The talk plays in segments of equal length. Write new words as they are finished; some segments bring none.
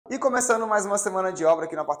E começando mais uma semana de obra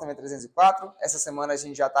aqui no apartamento 304. Essa semana a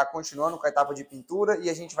gente já está continuando com a etapa de pintura e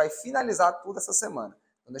a gente vai finalizar tudo essa semana.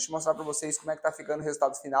 Então deixa eu mostrar para vocês como é que está ficando o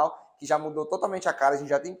resultado final, que já mudou totalmente a cara, a gente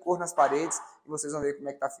já tem cor nas paredes e vocês vão ver como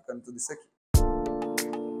é que está ficando tudo isso aqui.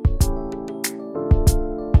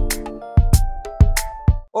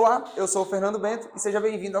 Olá, eu sou o Fernando Bento e seja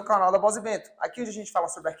bem-vindo ao canal da Bose Bento. Aqui onde a gente fala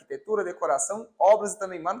sobre arquitetura, decoração, obras e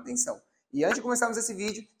também manutenção. E antes de começarmos esse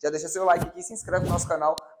vídeo, já deixa seu like aqui e se inscreve no nosso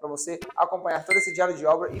canal para você acompanhar todo esse diário de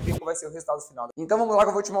obra e ver qual vai ser o resultado final. Então vamos lá que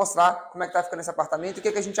eu vou te mostrar como é que tá ficando esse apartamento e o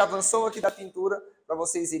que a gente avançou aqui da pintura para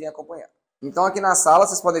vocês irem acompanhar. Então aqui na sala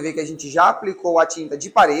vocês podem ver que a gente já aplicou a tinta de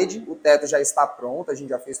parede, o teto já está pronto, a gente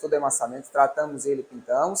já fez todo o amassamento, tratamos ele,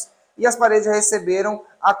 pintamos. E as paredes já receberam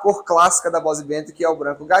a cor clássica da Bose Bento, que é o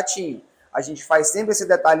branco gatinho. A gente faz sempre esse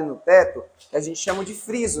detalhe no teto, que a gente chama de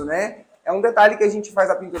friso, né? É um detalhe que a gente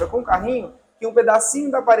faz a pintura com o carrinho, que um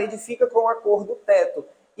pedacinho da parede fica com a cor do teto.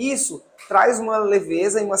 Isso traz uma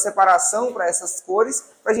leveza e uma separação para essas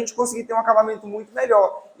cores, para a gente conseguir ter um acabamento muito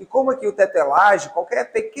melhor. E como aqui o teto é laje,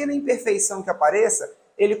 qualquer pequena imperfeição que apareça,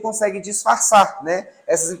 ele consegue disfarçar, né?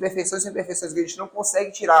 Essas imperfeições são imperfeições que a gente não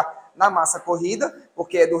consegue tirar na massa corrida,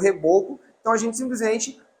 porque é do reboco. Então a gente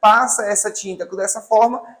simplesmente passa essa tinta dessa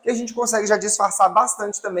forma que a gente consegue já disfarçar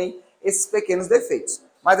bastante também esses pequenos defeitos.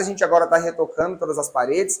 Mas a gente agora está retocando todas as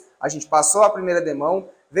paredes, a gente passou a primeira demão,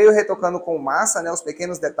 veio retocando com massa, né, os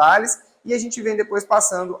pequenos detalhes, e a gente vem depois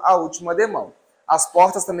passando a última demão. As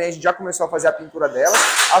portas também a gente já começou a fazer a pintura delas.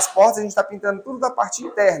 As portas a gente está pintando tudo da parte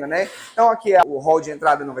interna, né? Então aqui o hall de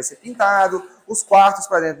entrada não vai ser pintado, os quartos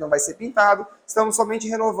para dentro não vai ser pintado. Estamos somente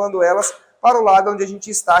renovando elas para o lado onde a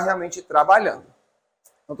gente está realmente trabalhando.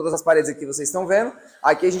 Então todas as paredes aqui vocês estão vendo.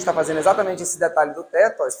 Aqui a gente está fazendo exatamente esse detalhe do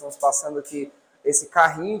teto. Ó, estamos passando aqui esse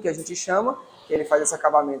carrinho que a gente chama, que ele faz esse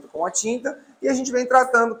acabamento com a tinta. E a gente vem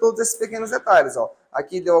tratando todos esses pequenos detalhes. Ó.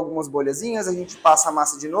 Aqui deu algumas bolhazinhas, a gente passa a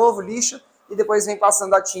massa de novo, lixa. E depois vem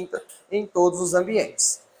passando a tinta em todos os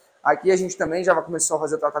ambientes. Aqui a gente também já começou a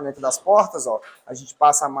fazer o tratamento das portas, ó. A gente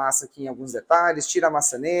passa a massa aqui em alguns detalhes, tira a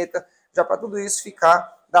maçaneta, já para tudo isso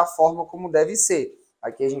ficar da forma como deve ser.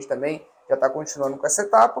 Aqui a gente também já está continuando com essa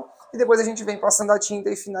etapa e depois a gente vem passando a tinta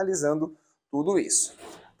e finalizando tudo isso.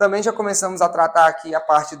 Também já começamos a tratar aqui a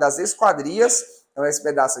parte das esquadrias. Então esse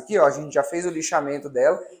pedaço aqui, ó, a gente já fez o lixamento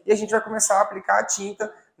dela e a gente vai começar a aplicar a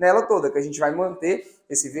tinta nela toda, que a gente vai manter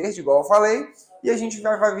esse verde, igual eu falei, e a gente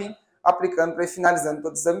vai vir aplicando para ir finalizando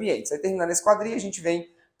todos os ambientes. Aí terminando a esquadria, a gente vem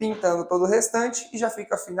pintando todo o restante e já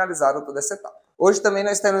fica finalizado toda essa etapa. Hoje também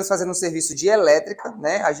nós estamos fazendo um serviço de elétrica,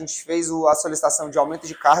 né? A gente fez a solicitação de aumento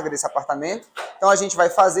de carga desse apartamento, então a gente vai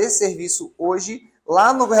fazer esse serviço hoje.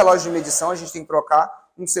 Lá no relógio de medição a gente tem que trocar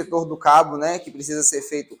um setor do cabo, né, que precisa ser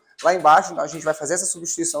feito lá embaixo, então a gente vai fazer essa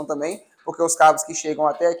substituição também, porque os cabos que chegam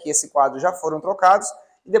até aqui, esse quadro, já foram trocados.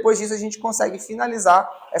 E depois disso a gente consegue finalizar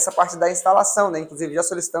essa parte da instalação, né? Inclusive já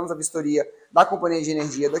solicitamos a vistoria da companhia de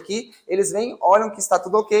energia daqui, eles vêm, olham que está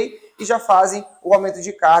tudo ok e já fazem o aumento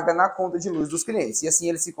de carga na conta de luz dos clientes. E assim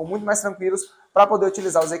eles ficam muito mais tranquilos para poder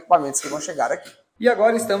utilizar os equipamentos que vão chegar aqui. E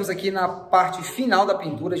agora estamos aqui na parte final da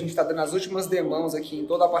pintura, a gente está dando as últimas demãos aqui em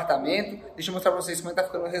todo o apartamento. Deixa eu mostrar para vocês como está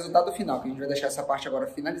ficando o resultado final, que a gente vai deixar essa parte agora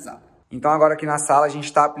finalizada. Então agora aqui na sala a gente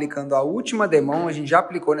está aplicando a última demão, a gente já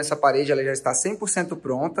aplicou nessa parede, ela já está 100%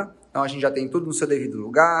 pronta. Então a gente já tem tudo no seu devido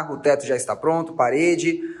lugar, o teto já está pronto,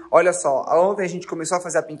 parede. Olha só, ontem a gente começou a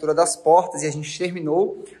fazer a pintura das portas e a gente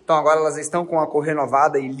terminou. Então agora elas estão com a cor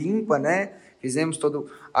renovada e limpa, né? Fizemos todo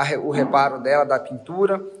o reparo dela, da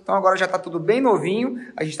pintura. Então agora já está tudo bem novinho.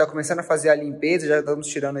 A gente está começando a fazer a limpeza, já estamos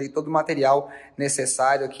tirando aí todo o material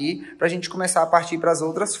necessário aqui para a gente começar a partir para as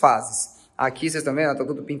outras fases. Aqui vocês estão vendo, está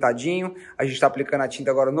tudo pintadinho. A gente está aplicando a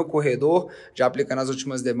tinta agora no corredor, já aplicando as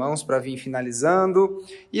últimas demãos para vir finalizando.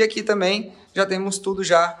 E aqui também já temos tudo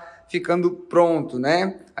já ficando pronto,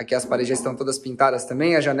 né? Aqui as paredes já estão todas pintadas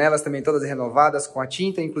também, as janelas também todas renovadas com a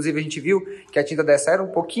tinta. Inclusive a gente viu que a tinta dessa era um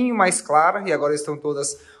pouquinho mais clara e agora estão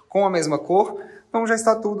todas com a mesma cor. Então já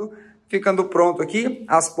está tudo ficando pronto aqui.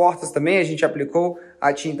 As portas também a gente aplicou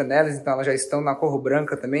a tinta nelas, então elas já estão na cor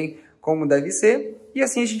branca também, como deve ser. E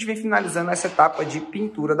assim a gente vem finalizando essa etapa de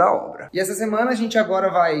pintura da obra. E essa semana a gente agora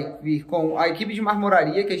vai vir com a equipe de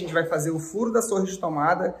marmoraria, que a gente vai fazer o furo das torres de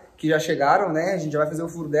tomada, que já chegaram, né? A gente já vai fazer o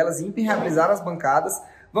furo delas e impermeabilizar as bancadas.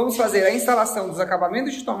 Vamos fazer a instalação dos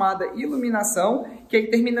acabamentos de tomada e iluminação, que aí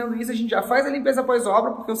terminando isso a gente já faz a limpeza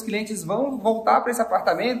pós-obra, porque os clientes vão voltar para esse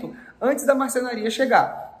apartamento antes da marcenaria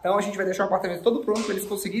chegar. Então a gente vai deixar o apartamento todo pronto para eles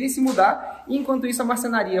conseguirem se mudar, e enquanto isso a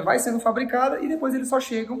marcenaria vai sendo fabricada e depois eles só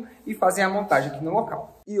chegam e fazem a montagem aqui no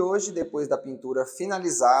local. E hoje, depois da pintura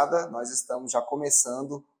finalizada, nós estamos já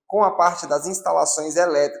começando com a parte das instalações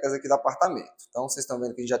elétricas aqui do apartamento. Então, vocês estão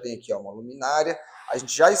vendo que a gente já tem aqui uma luminária. A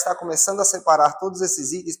gente já está começando a separar todos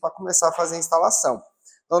esses itens para começar a fazer a instalação.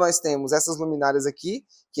 Então, nós temos essas luminárias aqui,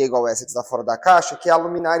 que é igual essa que está fora da caixa, que é a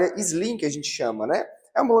luminária slim, que a gente chama, né?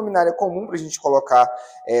 É uma luminária comum para a gente colocar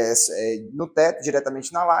no teto,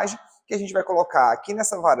 diretamente na laje, que a gente vai colocar aqui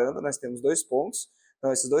nessa varanda. Nós temos 2 pontos.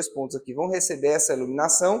 Então, esses 2 pontos aqui vão receber essa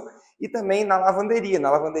iluminação. E também na lavanderia. Na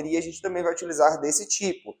lavanderia, a gente também vai utilizar desse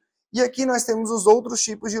tipo. E aqui nós temos os outros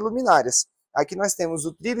tipos de luminárias. Aqui nós temos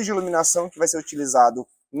o trilho de iluminação, que vai ser utilizado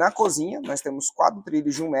na cozinha. Nós temos 4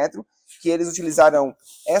 trilhos de 1 metro, que eles utilizarão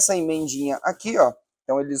essa emendinha aqui, ó.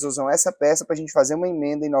 Então, eles usam essa peça para a gente fazer uma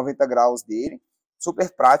emenda em 90 graus dele. Super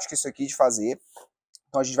prático isso aqui de fazer.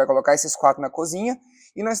 Então, a gente vai colocar esses 4 na cozinha.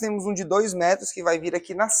 E nós temos um de 2 metros que vai vir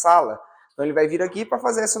aqui na sala. Então, ele vai vir aqui para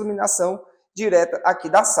fazer essa iluminação direta aqui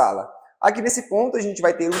da sala. Aqui nesse ponto, a gente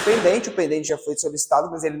vai ter um pendente. O pendente já foi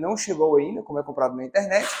solicitado, mas ele não chegou ainda, como é comprado na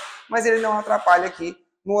internet. Mas ele não atrapalha aqui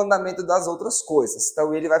no andamento das outras coisas.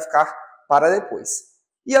 Então, ele vai ficar para depois.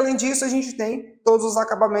 E além disso, a gente tem todos os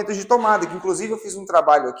acabamentos de tomada, que inclusive eu fiz um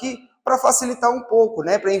trabalho aqui para facilitar um pouco,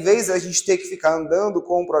 né? Para em vez de a gente ter que ficar andando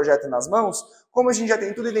com o projeto nas mãos, como a gente já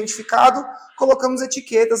tem tudo identificado, colocamos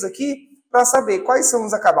etiquetas aqui para saber quais são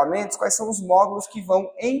os acabamentos, quais são os módulos que vão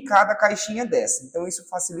em cada caixinha dessa. Então isso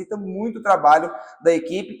facilita muito o trabalho da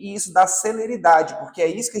equipe e isso dá celeridade, porque é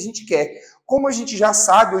isso que a gente quer. Como a gente já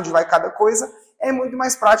sabe onde vai cada coisa, é muito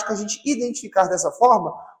mais prático a gente identificar dessa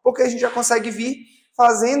forma, porque a gente já consegue vir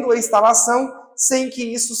fazendo a instalação sem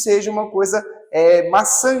que isso seja uma coisa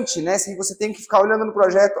maçante, né? Sem você tem que ficar olhando no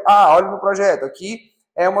projeto, olha no projeto, aqui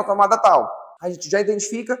é uma tomada tal. A gente já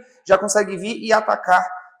identifica, já consegue vir e atacar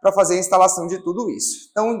para fazer a instalação de tudo isso.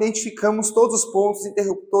 Então, identificamos todos os pontos,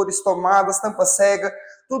 interruptores, tomadas, tampa cega,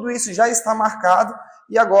 tudo isso já está marcado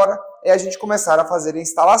e agora é a gente começar a fazer a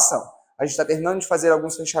instalação. A gente está terminando de fazer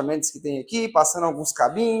alguns fechamentos que tem aqui, passando alguns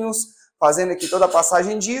cabinhos, fazendo aqui toda a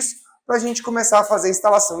passagem disso, para a gente começar a fazer a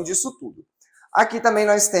instalação disso tudo. Aqui também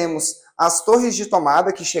nós temos as torres de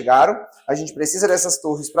tomada que chegaram. A gente precisa dessas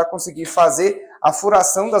torres para conseguir fazer a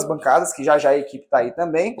furação das bancadas, que já a equipe está aí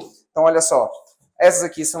também. Então, olha só, essas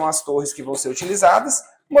aqui são as torres que vão ser utilizadas.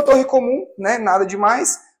 Uma torre comum, né? Nada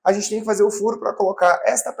demais. A gente tem que fazer o furo para colocar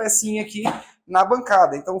esta pecinha aqui na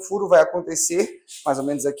bancada. Então, o furo vai acontecer mais ou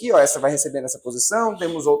menos aqui, ó. Essa vai receber nessa posição,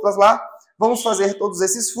 temos outras lá. Vamos fazer todos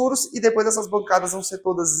esses furos e depois essas bancadas vão ser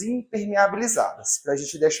todas impermeabilizadas, para a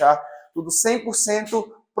gente deixar tudo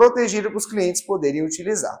 100% protegido para os clientes poderem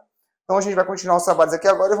utilizar. Então a gente vai continuar os trabalhos aqui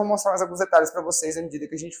agora e eu vou mostrar mais alguns detalhes para vocês à medida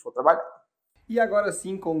que a gente for trabalhar. E agora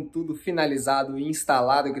sim, com tudo finalizado e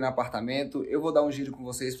instalado aqui no apartamento, eu vou dar um giro com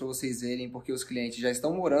vocês para vocês verem, porque os clientes já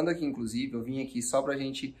estão morando aqui, inclusive. Eu vim aqui só para a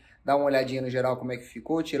gente dar uma olhadinha no geral como é que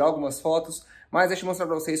ficou, tirar algumas fotos, mas deixa eu mostrar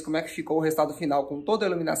para vocês como é que ficou o resultado final com toda a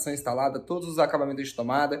iluminação instalada, todos os acabamentos de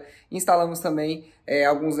tomada. Instalamos também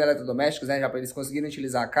alguns eletrodomésticos, né, já para eles conseguirem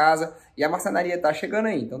utilizar a casa, e a marcenaria está chegando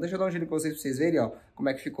aí. Então deixa eu dar um giro com vocês para vocês verem, ó, como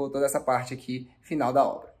é que ficou toda essa parte aqui final da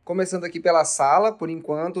obra. Começando aqui pela sala, por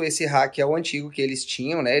enquanto esse rack é o antigo que eles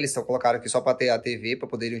tinham, né? Eles estão colocados aqui só para ter a TV, para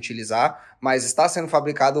poderem utilizar, mas está sendo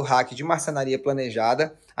fabricado o rack de marcenaria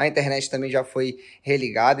planejada. A internet também já foi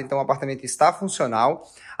religada, então o apartamento está funcional.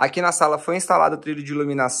 Aqui na sala foi instalado o trilho de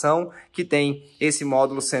iluminação, que tem esse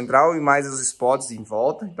módulo central e mais os spots em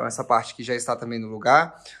volta. Então essa parte aqui já está também no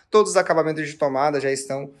lugar. Todos os acabamentos de tomada já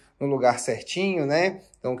estão no lugar certinho, né?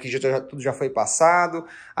 Então aqui tudo já foi passado.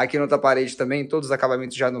 Aqui na outra parede também, todos os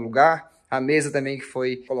acabamentos já no lugar. A mesa também que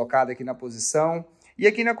foi colocada aqui na posição. E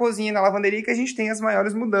aqui na cozinha e na lavanderia que a gente tem as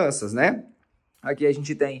maiores mudanças, né? Aqui a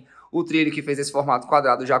gente tem o trilho que fez esse formato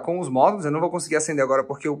quadrado já com os módulos. Eu não vou conseguir acender agora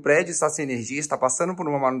porque o prédio está sem energia, está passando por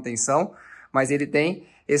uma manutenção. Mas ele tem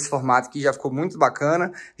esse formato que já ficou muito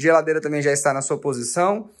bacana. Geladeira também já está na sua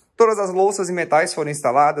posição. Todas as louças e metais foram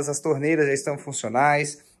instaladas, as torneiras já estão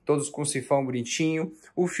funcionais. Todos com sifão bonitinho.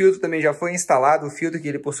 O filtro também já foi instalado, o filtro que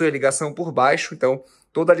ele possui a ligação por baixo, então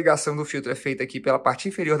toda a ligação do filtro é feita aqui pela parte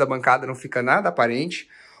inferior da bancada, não fica nada aparente.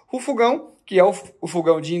 O fogão, que é o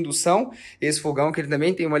fogão de indução, esse fogão que ele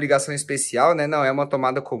também tem uma ligação especial, né? Não é uma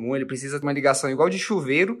tomada comum, ele precisa de uma ligação igual de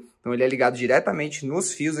chuveiro, então ele é ligado diretamente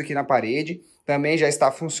nos fios aqui na parede, também já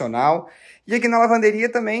está funcional. E aqui na lavanderia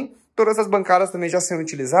também, todas as bancadas também já são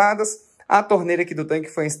utilizadas. A torneira aqui do tanque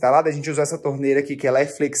foi instalada, a gente usou essa torneira aqui que ela é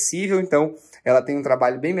flexível, então ela tem um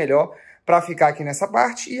trabalho bem melhor para ficar aqui nessa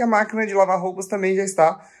parte. E a máquina de lavar roupas também já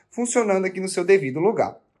está funcionando aqui no seu devido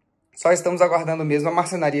lugar. Só estamos aguardando mesmo a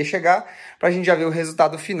marcenaria chegar para a gente já ver o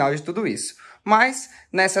resultado final de tudo isso. Mas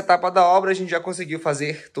nessa etapa da obra a gente já conseguiu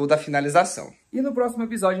fazer toda a finalização. E no próximo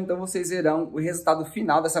episódio, então, vocês verão o resultado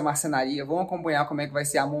final dessa marcenaria. Vão acompanhar como é que vai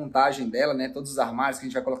ser a montagem dela, né? Todos os armários que a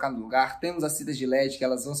gente vai colocar no lugar. Temos as fitas de LED que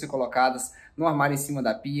elas vão ser colocadas no armário em cima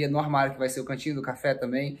da pia, no armário que vai ser o cantinho do café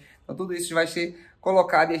também. Então tudo isso vai ser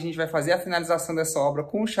colocado e a gente vai fazer a finalização dessa obra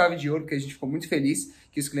com chave de ouro, porque a gente ficou muito feliz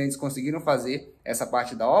que os clientes conseguiram fazer essa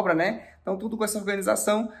parte da obra, né? Então tudo com essa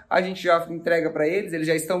organização a gente já entrega para eles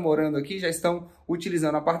já estão morando aqui, já estão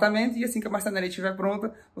utilizando o apartamento e assim que a marcenaria estiver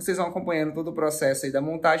pronta, vocês vão acompanhando todo o processo aí da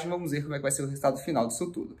montagem, vamos ver como é que vai ser o resultado final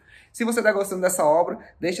disso tudo. Se você está gostando dessa obra,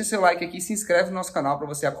 deixa seu like aqui, se inscreve no nosso canal para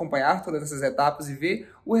você acompanhar todas essas etapas e ver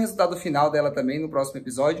o resultado final dela também no próximo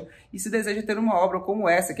episódio. E se deseja ter uma obra como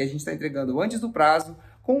essa, que a gente está entregando antes do prazo,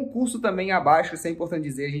 com um custo também abaixo, isso é importante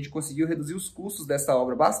dizer, a gente conseguiu reduzir os custos dessa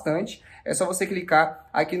obra bastante. É só você clicar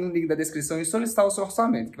aqui no link da descrição e solicitar o seu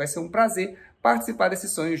orçamento, que vai ser um prazer participar desse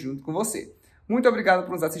sonho junto com você. Muito obrigado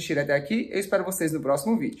por nos assistir até aqui, eu espero vocês no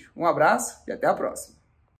próximo vídeo. Um abraço e até a próxima!